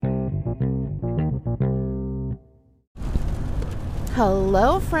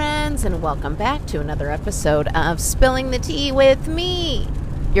Hello, friends, and welcome back to another episode of Spilling the Tea with me,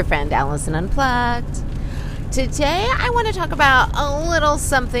 your friend Allison Unplugged. Today, I want to talk about a little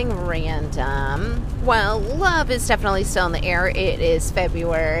something random. Well, love is definitely still in the air. It is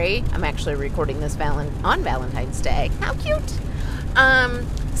February. I'm actually recording this on Valentine's Day. How cute!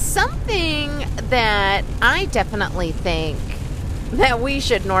 Something that I definitely think that we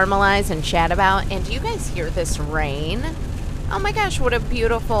should normalize and chat about. And do you guys hear this rain? Oh my gosh, what a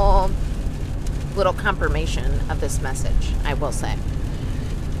beautiful little confirmation of this message, I will say.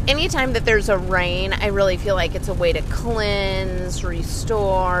 Anytime that there's a rain, I really feel like it's a way to cleanse,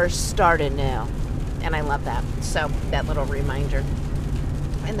 restore, start anew. And I love that. So, that little reminder.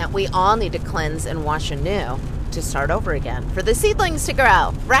 And that we all need to cleanse and wash anew to start over again. For the seedlings to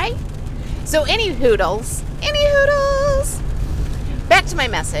grow, right? So, any hoodles. Back to my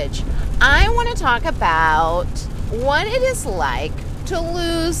message. I want to talk about what it is like to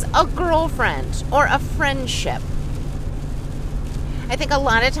lose a girlfriend or a friendship. I think a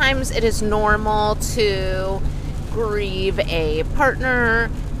lot of times it is normal to grieve a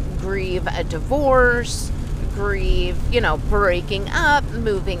partner, grieve a divorce, grieve, breaking up,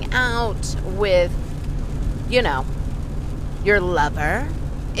 moving out with, your lover,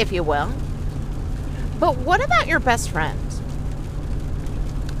 if you will. But what about your best friend?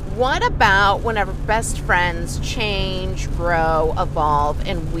 What about whenever best friends change, grow, evolve,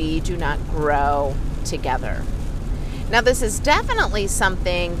 and we do not grow together? Now, this is definitely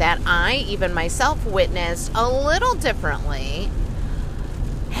something that I, even myself, witnessed a little differently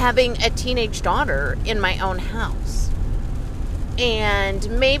having a teenage daughter in my own house.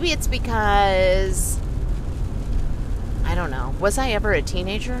 And maybe it's because, I don't know, was I ever a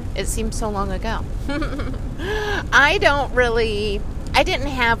teenager? It seems so long ago. I didn't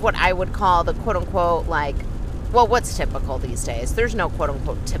have what I would call the quote-unquote, what's typical these days? There's no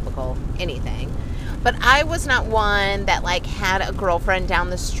quote-unquote typical anything. But I was not one that, had a girlfriend down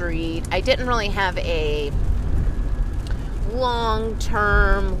the street. I didn't really have a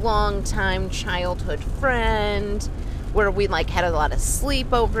long-time childhood friend where we, had a lot of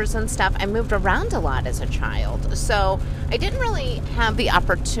sleepovers and stuff. I moved around a lot as a child. So I didn't really have the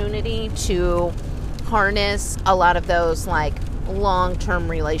opportunity to harness a lot of those, long-term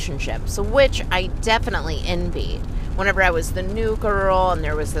relationships, which I definitely envied. Whenever I was the new girl and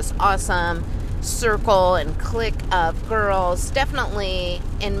there was this awesome circle and clique of girls, definitely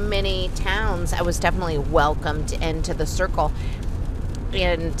in many towns, I was definitely welcomed into the circle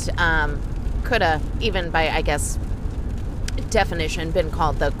and could have, even by, I guess, definition, been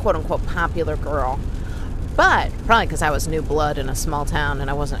called the quote-unquote popular girl. But probably because I was new blood in a small town and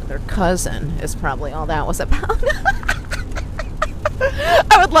I wasn't their cousin is probably all that was about.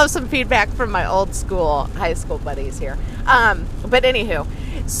 I would love some feedback from my old high school buddies here. But anywho,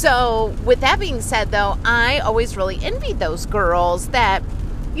 so with that being said, though, I always really envied those girls that,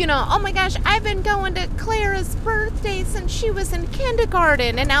 oh my gosh, I've been going to Clara's birthday since she was in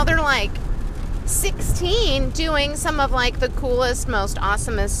kindergarten, and now they're 16 doing some of the coolest, most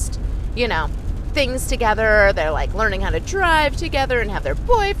awesomest, things together. They're learning how to drive together and have their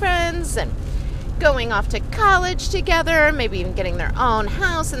boyfriends and going off to college together, maybe even getting their own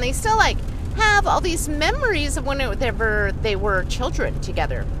house, and they still have all these memories of whenever they were children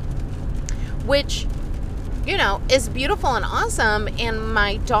together, which is beautiful and awesome. And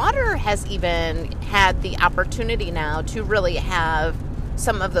my daughter has even had the opportunity now to really have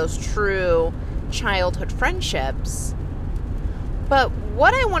some of those true childhood friendships. But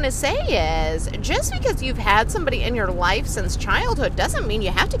what I want to say is, just because you've had somebody in your life since childhood doesn't mean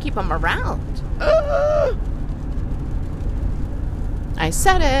you have to keep them around. I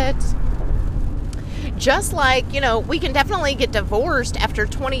said it. Just we can definitely get divorced after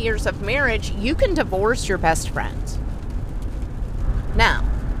 20 years of marriage. You can divorce your best friend. Now,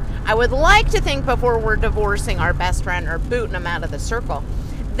 I would like to think before we're divorcing our best friend or booting them out of the circle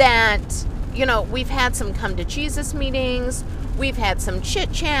that, we've had some come to Jesus meetings. We've had some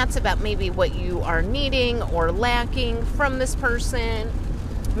chit chats about maybe what you are needing or lacking from this person.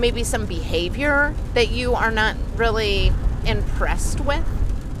 Maybe some behavior that you are not really impressed with.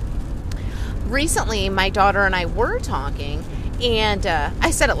 Recently, my daughter and I were talking, and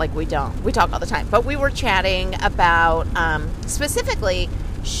I said it like we don't. We talk all the time. But we were chatting about, specifically,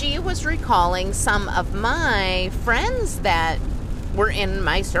 she was recalling some of my friends that were in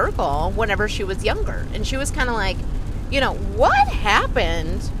my circle whenever she was younger. And she was kind of what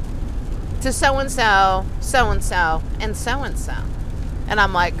happened to so-and-so, so-and-so, and so-and-so? And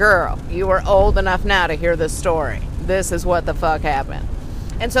I'm like, girl, you are old enough now to hear this story. This is what the fuck happened.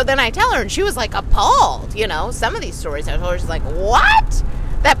 And so then I tell her, and she was like appalled, some of these stories I told her, she's like, what?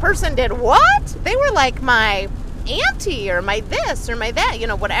 That person did what? They were like my auntie or my this or my that,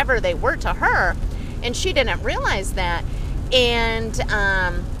 whatever they were to her. And she didn't realize that. And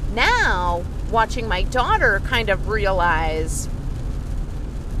now watching my daughter kind of realize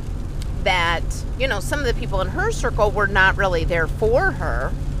that, some of the people in her circle were not really there for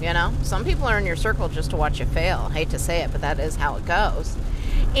her. Some people are in your circle just to watch you fail. I hate to say it, but that is how it goes.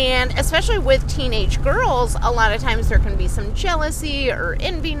 And especially with teenage girls, a lot of times there can be some jealousy or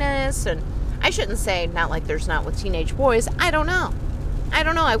enviness. And I shouldn't say not like there's not with teenage boys. I don't know.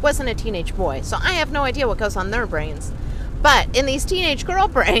 I wasn't a teenage boy, so I have no idea what goes on their brains. But in these teenage girl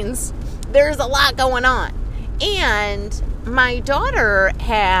brains, there's a lot going on. And my daughter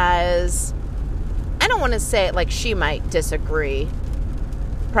has, I don't want to say it like she might disagree.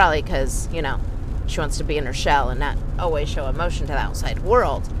 Probably because, she wants to be in her shell and not always show emotion to the outside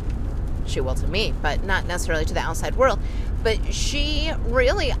world. She will to me, but not necessarily to the outside world. But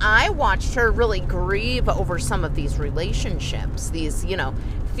I watched her really grieve over some of these relationships, these,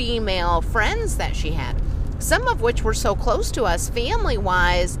 female friends that she had. Some of which were so close to us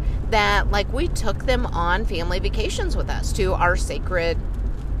family-wise that, like, we took them on family vacations with us to our sacred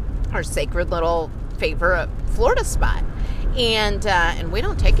little favorite Florida spot. And we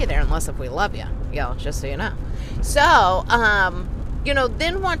don't take you there unless if we love you, just so you know. So,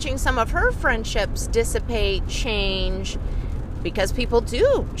 then watching some of her friendships dissipate, change, because people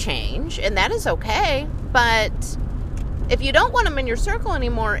do change, and that is okay. But if you don't want them in your circle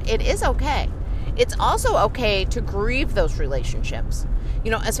anymore, it is okay. It's also okay to grieve those relationships.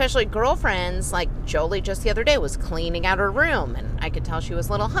 Especially girlfriends, like Jolie just the other day was cleaning out her room, and I could tell she was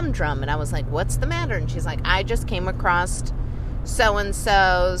a little humdrum, and I was like, what's the matter? And she's like, I just came across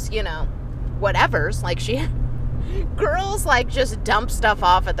so-and-so's, whatevers. Like, girls, like, just dump stuff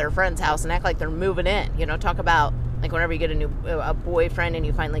off at their friend's house and act like they're moving in. Talk about, like, whenever you get a boyfriend and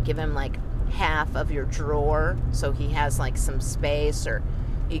you finally give him, like, half of your drawer so he has, like, some space, or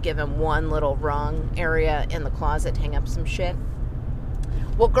you give him one little rung area in the closet to hang up some shit.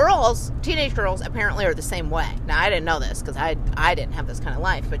 Well, teenage girls apparently are the same way. Now, I didn't know this because I didn't have this kind of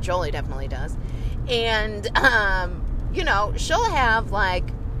life, but Jolie definitely does. And, she'll have, like,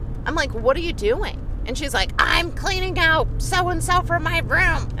 I'm like, what are you doing? And she's like, I'm cleaning out so-and-so for my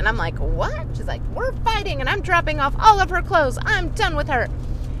room. And I'm like, what? She's like, we're fighting and I'm dropping off all of her clothes. I'm done with her.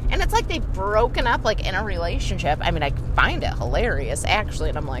 And it's like they've broken up, like, in a relationship. I mean, I find it hilarious, actually.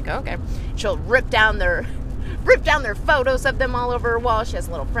 And I'm like, okay. She'll rip down their photos of them all over her wall. She has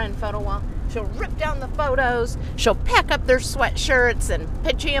a little friend photo wall. She'll rip down the photos. She'll pack up their sweatshirts and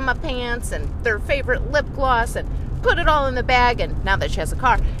pajama pants and their favorite lip gloss and put it all in the bag. And now that she has a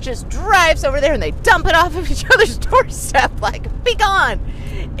car, she just drives over there and they dump it off of each other's doorstep, like, be gone.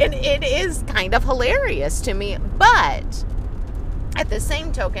 And it is kind of hilarious to me. But at the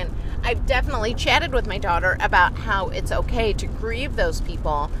same token, I've definitely chatted with my daughter about how it's okay to grieve those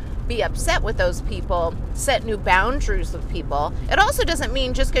people, be upset with those people, set new boundaries with people. It also doesn't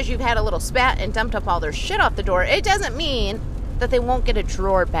mean just because you've had a little spat and dumped up all their shit off the door, it doesn't mean that they won't get a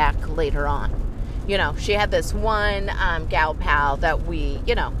drawer back later on. She had this one gal pal that we,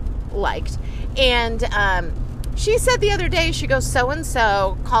 liked. And she said the other day, she goes,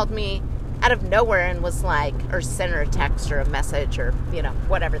 so-and-so called me out of nowhere and was like, or sent her a text or a message or,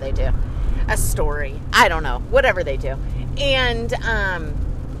 whatever they do. A story. I don't know. Whatever they do. And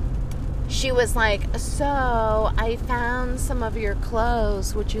she was like, so I found some of your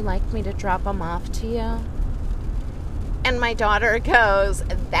clothes. Would you like me to drop them off to you? And my daughter goes,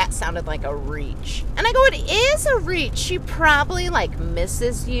 that sounded like a reach. And I go, it is a reach. She probably, like,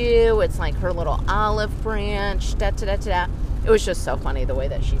 misses you. It's like her little olive branch. Da-da-da-da. It was just so funny the way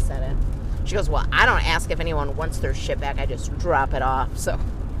that she said it. She goes, well, I don't ask if anyone wants their shit back. I just drop it off. So,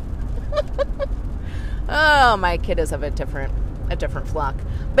 oh, my kid is of a different flock.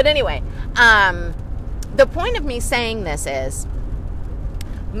 But anyway, the point of me saying this is,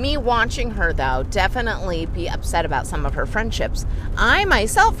 me watching her, though, definitely be upset about some of her friendships. I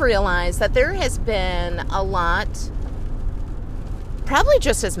myself realize that there has been a lot, probably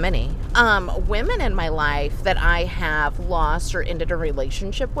just as many, women in my life that I have lost or ended a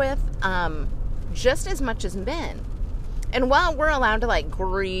relationship with, just as much as men. And while we're allowed to, like,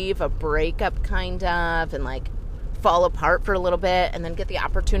 grieve a breakup kind of, and, like, fall apart for a little bit, and then get the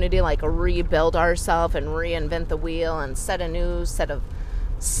opportunity to, like, rebuild ourselves and reinvent the wheel and set a new set of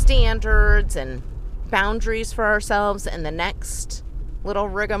standards and boundaries for ourselves in the next little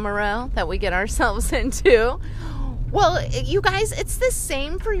rigmarole that we get ourselves into. Well, you guys, it's the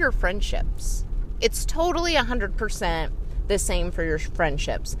same for your friendships. It's totally 100% the same for your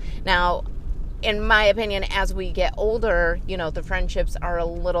friendships. Now, in my opinion, as we get older, the friendships are a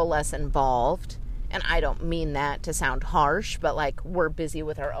little less involved. And I don't mean that to sound harsh, but like we're busy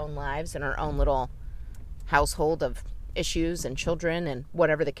with our own lives and our own little household of issues and children and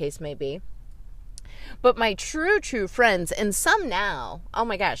whatever the case may be. But my true friends, and some now, oh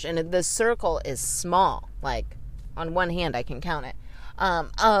my gosh, and the circle is small. Like on one hand, I can count it,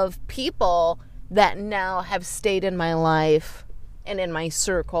 of people that now have stayed in my life and in my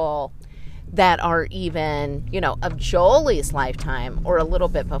circle that are even, of Jolie's lifetime or a little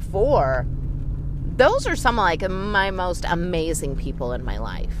bit before. Those are some like my most amazing people in my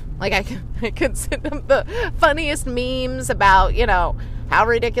life. Like I could send them the funniest memes about, how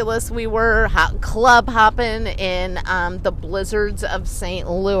ridiculous we were club hopping in the blizzards of St.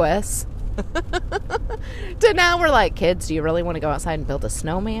 Louis. To now we're like, kids, do you really want to go outside and build a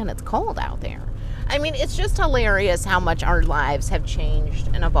snowman? It's cold out there. I mean, it's just hilarious how much our lives have changed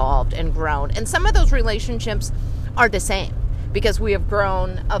and evolved and grown. And some of those relationships are the same because we have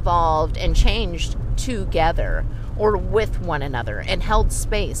grown, evolved, and changed together or with one another and held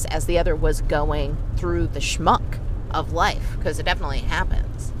space as the other was going through the schmuck of life, because it definitely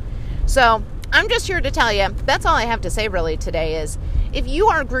happens. So I'm just here to tell you, that's all I have to say really today is, if you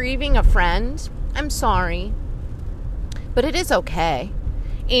are grieving a friend, I'm sorry, but it is okay.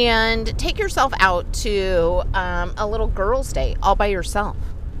 And take yourself out to a little girls' day all by yourself.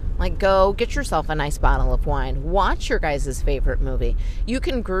 Like, go get yourself a nice bottle of wine. Watch your guys' favorite movie. You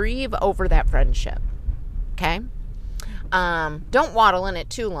can grieve over that friendship. Okay? Don't waddle in it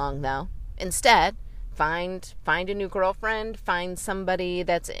too long, though. Instead, find a new girlfriend. Find somebody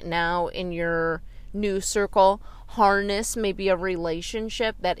that's now in your new circle. Harness maybe a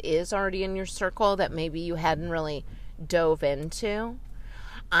relationship that is already in your circle that maybe you hadn't really dove into.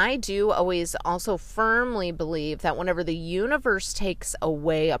 I do always also firmly believe that whenever the universe takes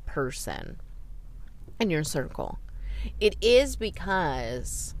away a person in your circle, it is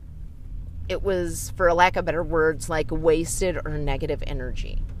because it was, for lack of better words, like wasted or negative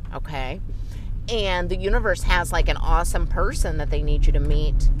energy, okay? And the universe has like an awesome person that they need you to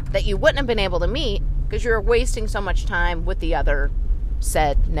meet that you wouldn't have been able to meet because you're wasting so much time with the other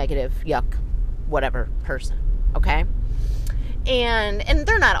said negative, yuck, whatever person, okay? And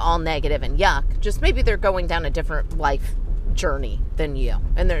they're not all negative and yuck. Just maybe they're going down a different life journey than you.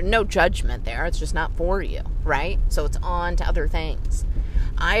 And there's no judgment there. It's just not for you, right? So it's on to other things.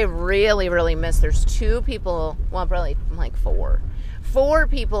 I really, really miss, there's two people, well, probably like four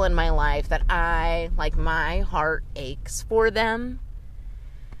people in my life that my heart aches for them.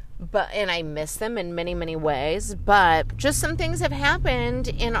 And I miss them in many, many ways, but just some things have happened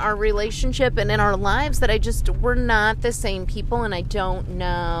in our relationship and in our lives that we're not the same people, and I don't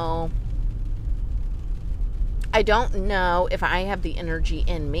know if I have the energy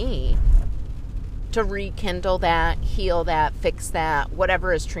in me to rekindle that, heal that, fix that,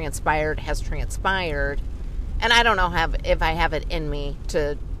 whatever has transpired, and I don't know if I have it in me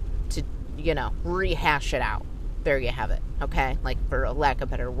to rehash it out. There you have it, okay? Like, for a lack of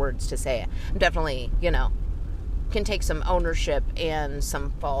better words to say it. I'm definitely, can take some ownership and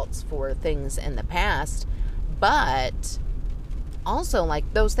some faults for things in the past, but also,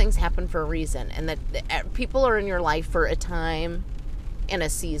 like, those things happen for a reason, and that people are in your life for a time and a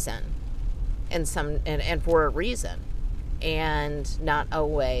season, and for a reason, and not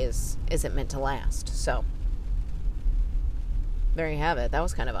always is it meant to last. So there you have it. That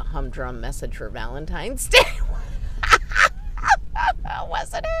was kind of a humdrum message for Valentine's Day.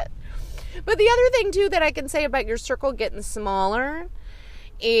 Wasn't it? But the other thing too that I can say about your circle getting smaller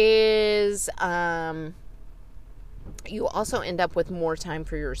is you also end up with more time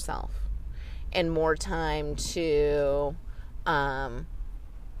for yourself and more time to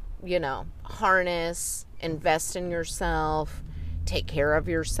harness, invest in yourself, take care of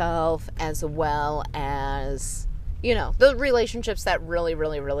yourself, as well as the relationships that really,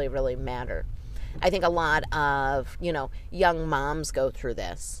 really, really, really matter. I think a lot of, young moms go through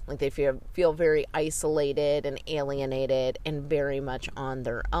this. Like, they feel very isolated and alienated and very much on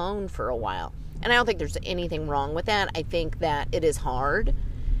their own for a while. And I don't think there's anything wrong with that. I think that it is hard,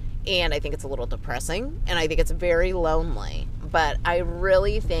 and I think it's a little depressing, and I think it's very lonely. But I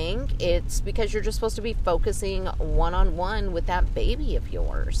really think it's because you're just supposed to be focusing one-on-one with that baby of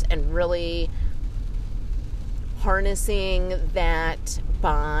yours and really harnessing that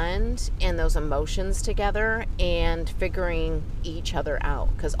bond and those emotions together and figuring each other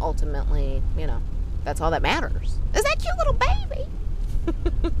out, because ultimately, that's all that matters is that cute little baby.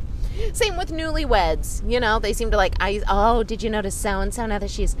 Same with newlyweds. You know, they seem to like, oh, did you notice so-and-so now that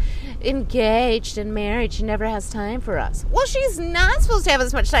she's engaged and married, she never has time for us. Well, she's not supposed to have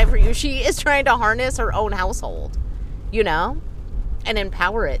as much time for you. She is trying to harness her own household, you know, and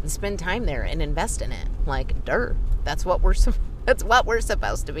empower it and spend time there and invest in it. Like, that's what we're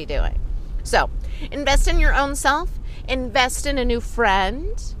supposed to be doing. So, invest in your own self. Invest in a new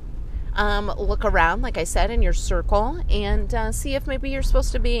friend. Look around, like I said, in your circle and see if maybe you're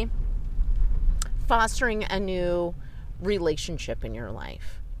supposed to be fostering a new relationship in your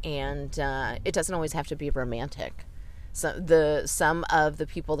life. And it doesn't always have to be romantic. So some of the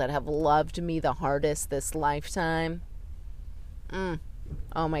people that have loved me the hardest this lifetime,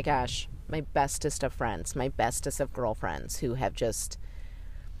 oh my gosh, my bestest of friends, my bestest of girlfriends who have just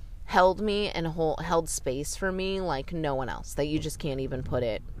held me and held space for me like no one else, that you just can't even put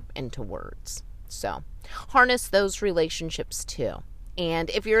it into words. So harness those relationships too. And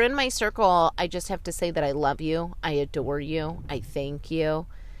if you're in my circle, I just have to say that I love you. I adore you. I thank you.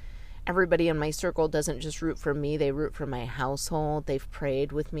 Everybody in my circle doesn't just root for me. They root for my household. They've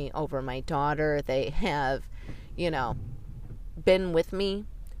prayed with me over my daughter. They have, been with me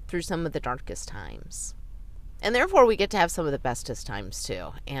through some of the darkest times. And therefore, we get to have some of the bestest times, too.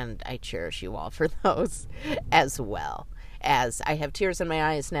 And I cherish you all for those as well. As I have tears in my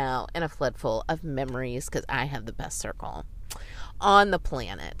eyes now and a flood full of memories because I have the best circle on the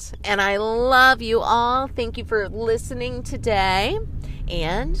planet. And I love you all. Thank you for listening today.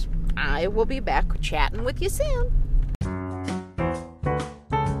 And I will be back chatting with you soon.